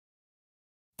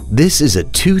This is a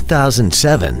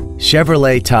 2007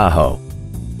 Chevrolet Tahoe.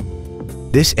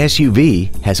 This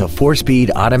SUV has a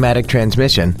 4-speed automatic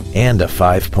transmission and a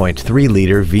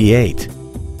 5.3-liter V8.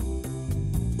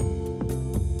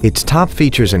 Its top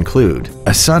features include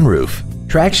a sunroof,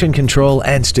 traction control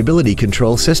and stability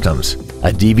control systems,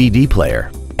 a DVD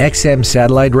player, XM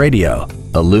satellite radio,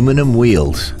 aluminum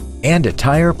wheels, and a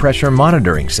tire pressure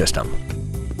monitoring system.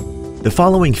 The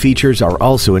following features are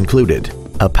also included: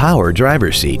 a power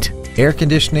driver's seat, air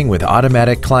conditioning with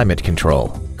automatic climate control,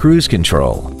 cruise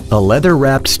control, a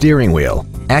leather-wrapped steering wheel,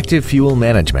 active fuel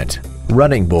management,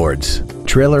 running boards,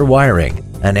 trailer wiring,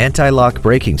 an anti-lock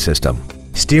braking system,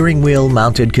 steering wheel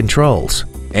mounted controls,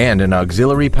 and an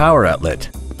auxiliary power outlet.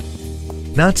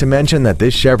 Not to mention that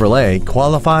this Chevrolet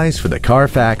qualifies for the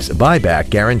Carfax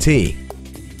buyback guarantee.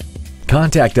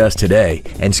 Contact us today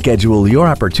and schedule your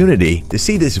opportunity to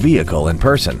see this vehicle in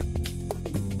person.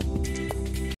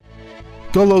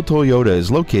 Gullo Toyota is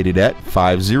located at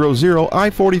 500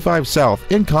 I-45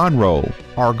 South in Conroe.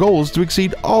 Our goal is to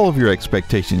exceed all of your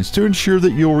expectations to ensure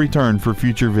that you'll return for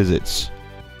future visits.